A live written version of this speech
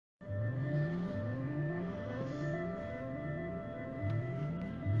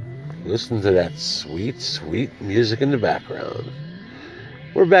Listen to that sweet, sweet music in the background.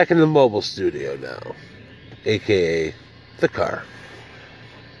 We're back in the mobile studio now, aka the car.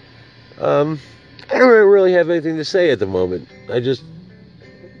 I don't really have anything to say at the moment. I just,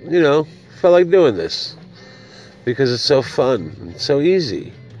 felt like doing this because it's so fun, it's so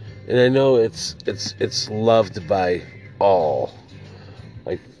easy, and I know it's loved by all.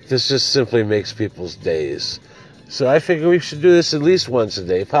 Like, this just simply makes people's days. So I figure we should do this at least once a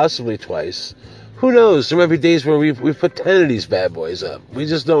day, possibly twice. Who knows? There might be days where we put 10 of these bad boys up. We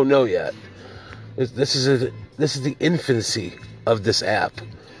just don't know yet. This is the infancy of this app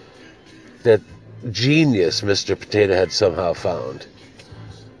that genius Mr. Potato Head somehow found.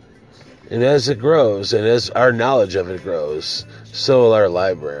 And as it grows, and as our knowledge of it grows, so will our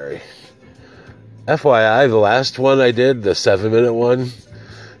library. FYI, the last one I did, the 7-minute one,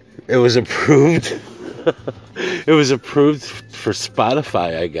 it was approved. It was approved for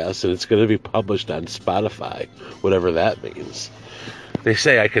Spotify, I guess, and it's going to be published on Spotify, whatever that means. They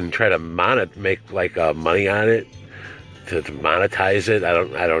say I can try to make like money on it, to monetize it. I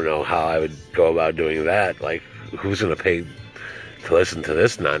don't know how I would go about doing that. Like, who's going to pay to listen to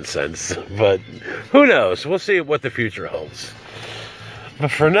this nonsense? But who knows? We'll see what the future holds. But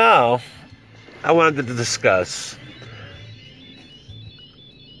for now, I wanted to discuss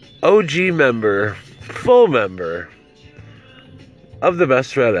OG member, full member of the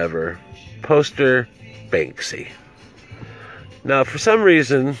Best Thread Ever, Poster Banksy. Now, for some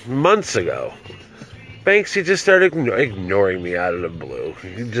reason, months ago, Banksy just started ignoring me out of the blue.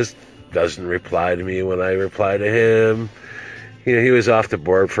 He just doesn't reply to me when I reply to him. He was off the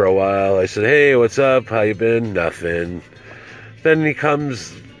board for a while. I said, hey, what's up? How you been? Nothing. Then he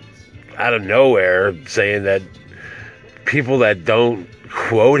comes out of nowhere saying that people that don't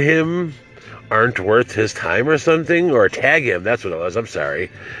quote him aren't worth his time or something, or tag him. That's what it was. I'm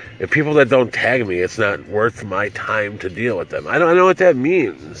sorry. If people that don't tag me, it's not worth my time to deal with them. I don't know what that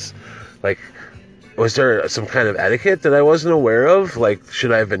means. Like, was there some kind of etiquette that I wasn't aware of? Like,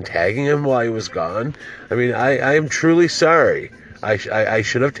 should I have been tagging him while he was gone? I mean, I am truly sorry. I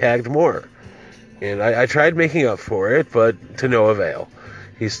should have tagged more. And I tried making up for it, but to no avail.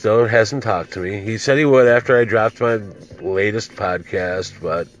 He still hasn't talked to me. He said he would after I dropped my latest podcast,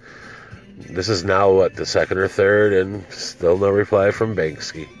 but this is now, the second or third, and still no reply from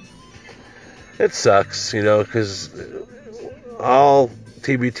Banksy. It sucks, because all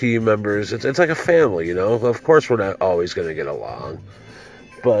TBT members, it's like a family, Of course we're not always going to get along,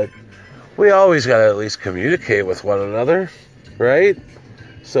 but we always got to at least communicate with one another, right?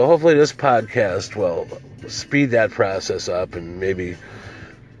 So hopefully this podcast will speed that process up and maybe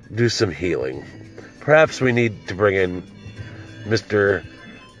do some healing. Perhaps we need to bring in Mr.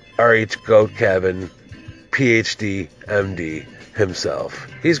 R.H. Goat Cabin, PhD, MD himself.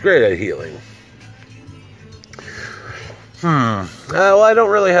 He's great at healing. Well, I don't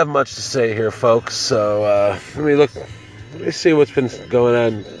really have much to say here, folks, so let me see what's been going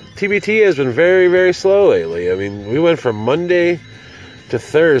on. TBT has been very, very slow lately. I mean, we went from Monday to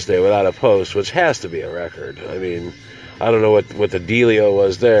Thursday without a post, which has to be a record. I mean, I don't know what the dealio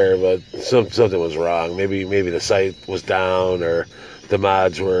was there, but something was wrong. Maybe the site was down, or the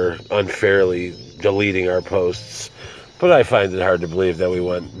mods were unfairly deleting our posts. But I find it hard to believe that we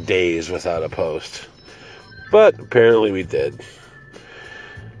went days without a post. But apparently we did.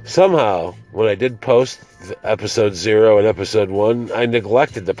 Somehow, when I did post episode 0 and episode 1, I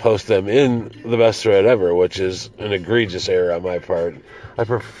neglected to post them in the Best Thread Ever, which is an egregious error on my part. I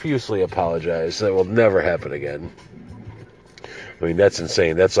profusely apologize. That will never happen again. I mean, that's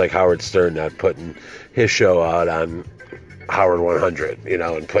insane. That's like Howard Stern not putting his show out on Howard 100,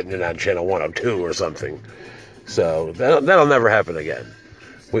 and putting it on channel 102 or something. So that'll never happen again.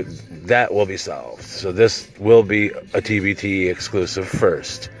 That will be solved. So this will be a TBT exclusive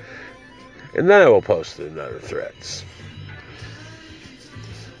first. And then I will post it in other threads.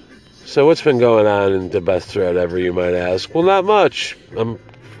 So what's been going on in the Best Thread Ever, you might ask? Well, not much. I'm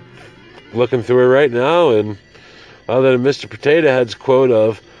looking through it right now, and other than Mr. Potato Head's quote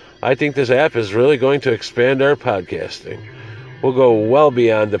of, I think this app is really going to expand our podcasting. We'll go well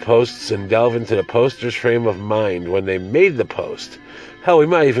beyond the posts and delve into the poster's frame of mind when they made the post. Hell, we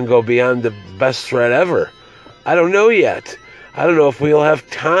might even go beyond the Best Thread Ever. I don't know yet. I don't know if we'll have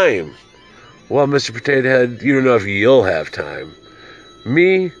time. Well, Mr. Potato Head, you don't know if you'll have time.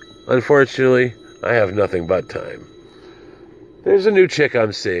 Me, unfortunately, I have nothing but time. There's a new chick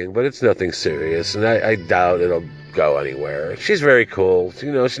I'm seeing, but it's nothing serious, and I doubt it'll go anywhere. She's very cool.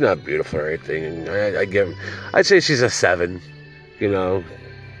 She's not beautiful or anything. I'd say she's a 7,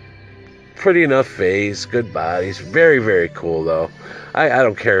 pretty enough face, good body. He's very, very cool, though. I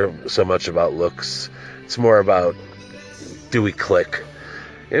don't care so much about looks. It's more about, do we click?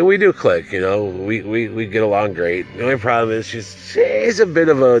 And we do click, we get along great. The only problem is she's a bit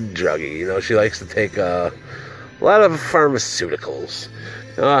of a druggie, she likes to take a lot of pharmaceuticals.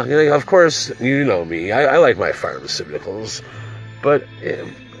 Of course, you know me, I like my pharmaceuticals, but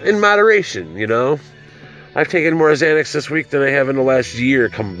in moderation, I've taken more Xanax this week than I have in the last year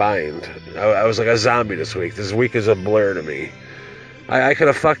combined. I was like a zombie this week. This week is a blur to me. I could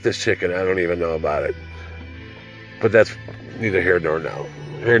have fucked this chick and I don't even know about it. But that's neither here nor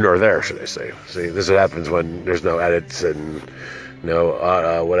there, should I say. See, this is what happens when there's no edits and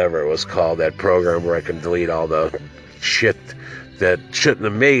no whatever it was called, that program where I can delete all the shit that shouldn't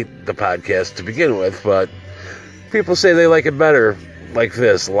have made the podcast to begin with, but people say they like it better like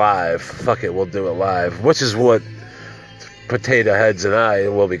this, live. Fuck it, we'll do it live, which is what Potato Heads and I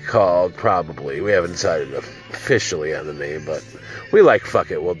will be called, probably. We haven't decided officially on the name, but we like fuck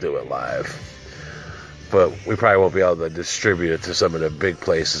it, we'll do it live. But we probably won't be able to distribute it to some of the big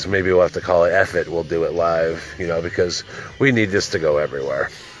places. Maybe we'll have to call it F it, we'll do it live, because we need this to go everywhere.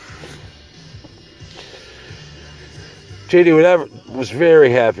 JD was very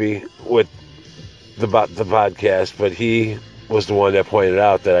happy with the podcast, but he was the one that pointed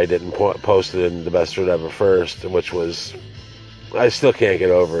out that I didn't post it in the Best Thread Ever first, which was, I still can't get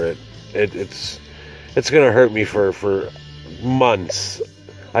over it. It's going to hurt me for months.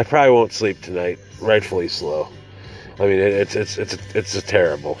 I probably won't sleep tonight, rightfully slow. I mean, it's a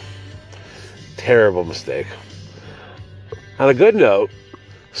terrible mistake. On a good note,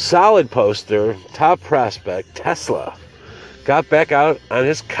 solid poster, top prospect, Tesla, got back out on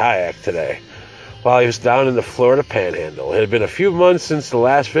his kayak today while he was down in the Florida Panhandle. It had been a few months since the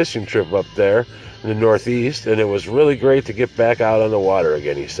last fishing trip up there in the Northeast, and it was really great to get back out on the water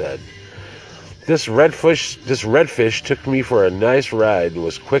again, he said. This redfish took me for a nice ride and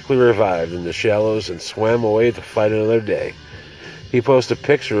was quickly revived in the shallows and swam away to fight another day. He posted a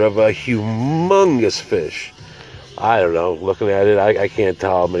picture of a humongous fish. I don't know, looking at it, I can't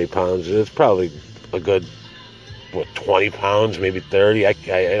tell how many pounds it is. It's probably a good 20 pounds, maybe 30. I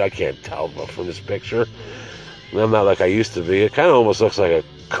can't tell from this picture. I'm not like I used to be. It kind of almost looks like a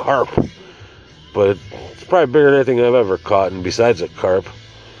carp, but it's probably bigger than anything I've ever caught, and besides a carp.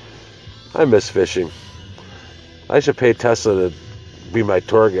 I miss fishing. I should pay Tesla to be my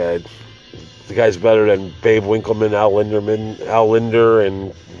tour guide. The guy's better than Babe Winkleman, Al Linder,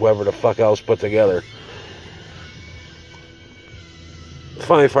 and whoever the fuck else put together.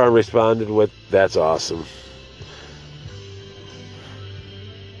 Funny Farm responded with, "That's awesome."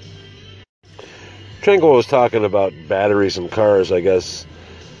 Tranquil was talking about batteries and cars. I guess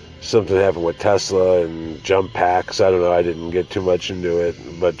something happened with Tesla and jump packs. I don't know. I didn't get too much into it.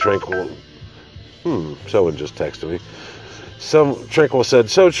 But Tranquil... someone just texted me. Tranquil said,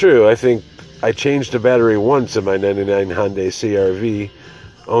 "So true. I think I changed the battery once in my 99 Hyundai CR-V.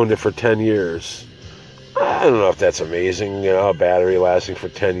 Owned it for 10 years. I don't know if that's amazing, a battery lasting for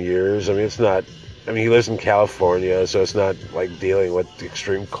 10 years. I mean, it's not... he lives in California, so it's not like dealing with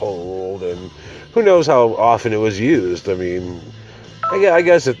extreme cold, and who knows how often it was used. I mean, I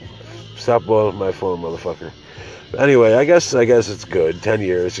guess it... Stop blowing up my phone, motherfucker. Anyway, I guess it's good. 10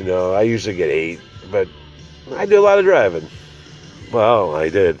 years, I usually get 8, but I do a lot of driving. Well, I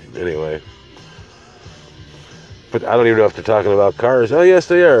did, anyway. But I don't even know if they're talking about cars. Oh, yes,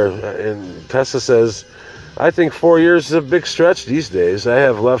 they are. And Tesla says, "I think 4 years is a big stretch these days. I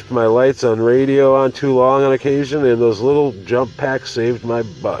have left my lights on radio on too long on occasion, and those little jump packs saved my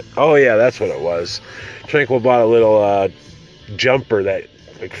butt." Oh, yeah, that's what it was. Tranquil bought a little jumper that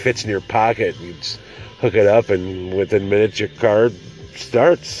fits in your pocket. You just hook it up, and within minutes your car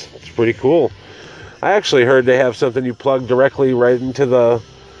starts. It's pretty cool. I actually heard they have something you plug directly right into the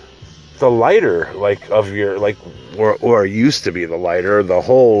lighter, of your, or used to be the lighter, the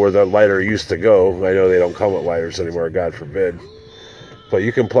hole where the lighter used to go. I know they don't come with lighters anymore, God forbid. But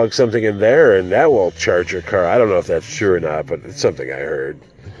you can plug something in there, and that will charge your car. I don't know if that's true or not, but it's something I heard.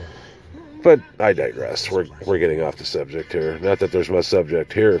 But I digress. We're getting off the subject here. Not that there's much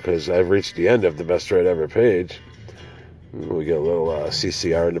subject here, because I've reached the end of the Best Thread Ever page. We get a little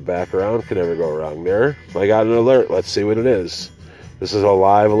CCR in the background. Can never go wrong there. I got an alert. Let's see what it is. This is a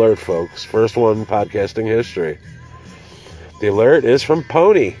live alert, folks. First one in podcasting history. The alert is from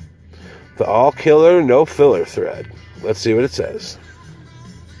Pony, the all-killer, no-filler thread. Let's see what it says.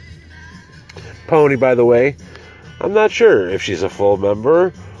 Pony, by the way, I'm not sure if she's a full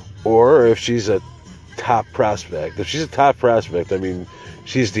member or if she's a top prospect. If she's a top prospect,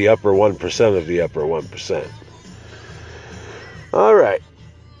 she's the upper 1% of the upper 1%. All right.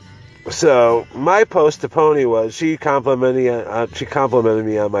 So my post to Pony was she complimented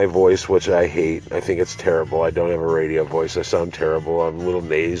me on my voice, which I hate. I think it's terrible. I don't have a radio voice. I sound terrible. I'm a little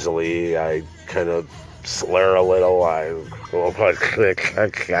nasally. I kind of slur a little. You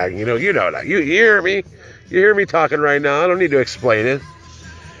know that. You hear me? You hear me talking right now? I don't need to explain it.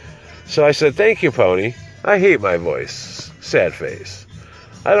 So I said, thank you, Pony. I hate my voice. Sad face.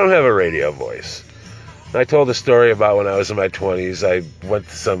 I don't have a radio voice. I told a story about when I was in my 20s. I went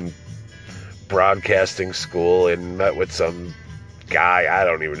to some broadcasting school and met with some guy. I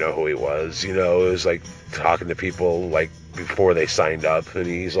don't even know who he was. You know, it was like talking to people like before they signed up. And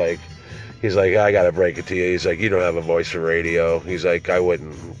he's like, I got to break it to you. He's like, you don't have a voice for radio. He's like, I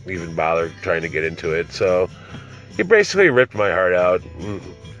wouldn't even bother trying to get into it. So he basically ripped my heart out.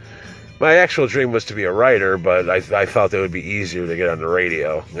 My actual dream was to be a writer, but I felt it would be easier to get on the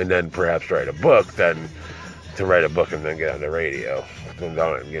radio and then perhaps write a book than to write a book and then get on the radio.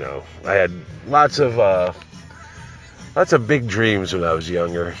 And, you know, I had lots of big dreams when I was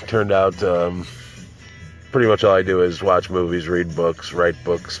younger. Turned out pretty much all I do is watch movies, read books, write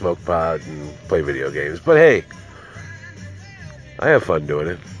books, smoke pot, and play video games. But hey, I have fun doing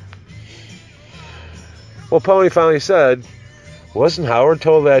it. Well, Pony finally said, wasn't Howard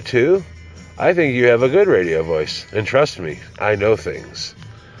told that too? I think you have a good radio voice. And trust me, I know things.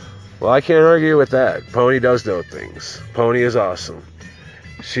 Well, I can't argue with that. Pony does know things. Pony is awesome.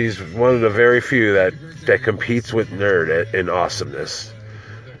 She's one of the very few that competes with Nerd in awesomeness.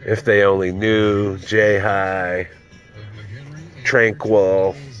 If they only knew, J-High,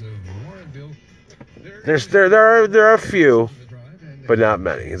 Tranquil. There are a few, but not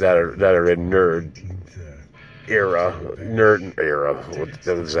many that are in Nerd era. What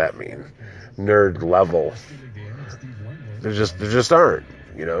does that mean? Nerd level. There just aren't.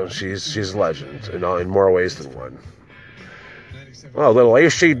 You know, she's a legend in more ways than one. Well, a little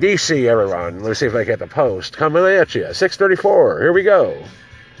AC/DC, everyone. Let's see if I get the post coming at you. 6:34. Here we go.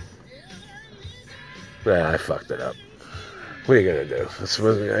 I fucked it up. What are you gonna do? It's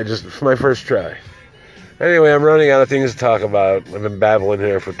my first try. Anyway, I'm running out of things to talk about. I've been babbling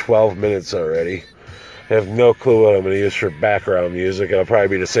here for 12 minutes already. I have no clue what I'm going to use for background music. It'll probably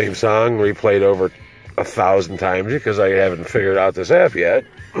be the same song replayed over 1,000 times because I haven't figured out this app yet.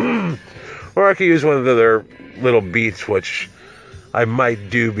 Or I could use one of their little beats, which I might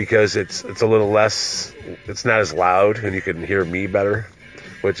do because it's a little less, it's not as loud and you can hear me better,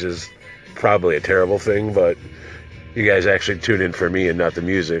 which is probably a terrible thing, but you guys actually tune in for me and not the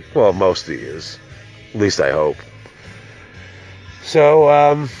music. Well, most of you is. At least I hope. So,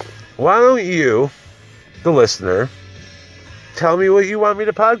 why don't you, the listener, tell me what you want me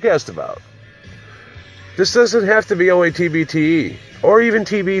to podcast about? This doesn't have to be only TBTE, or even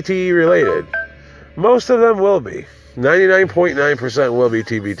TBTE related. Most of them will be. 99.9% will be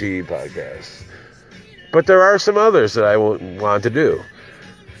TBTE podcasts. But there are some others that I want to do.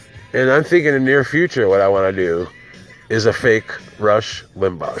 And I'm thinking in the near future what I want to do is a fake Rush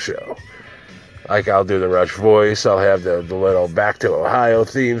Limbaugh show. Like, I'll do the Rush voice, I'll have the little Back to Ohio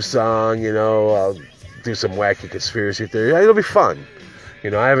theme song, you know, I'll do some wacky conspiracy theory. It'll be fun. You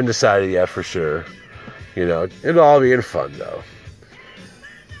know, I haven't decided yet for sure. You know, it'll all be in fun, though.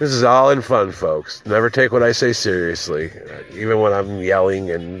 This is all in fun, folks. Never take what I say seriously. Even when I'm yelling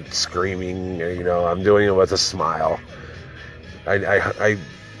and screaming, you know, I'm doing it with a smile. I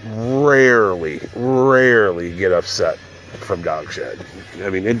rarely get upset from dog shit. I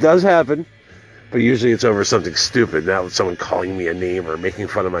mean, it does happen, but usually it's over something stupid, not with someone calling me a name or making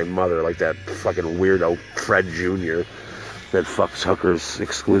fun of my mother like that fucking weirdo Fred Jr. that fucks hookers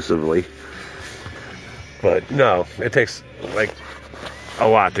exclusively. But no, it takes like a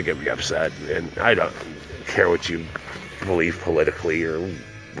lot to get me upset, and I don't care what you believe politically or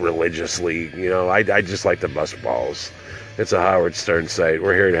religiously. You know, I just like to bust balls. It's a Howard Stern site.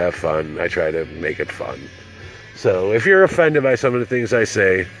 We're here to have fun. I try to make it fun. So if you're offended by some of the things I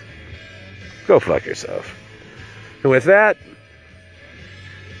say, go fuck yourself. And with that,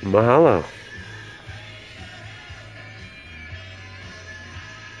 mahalo.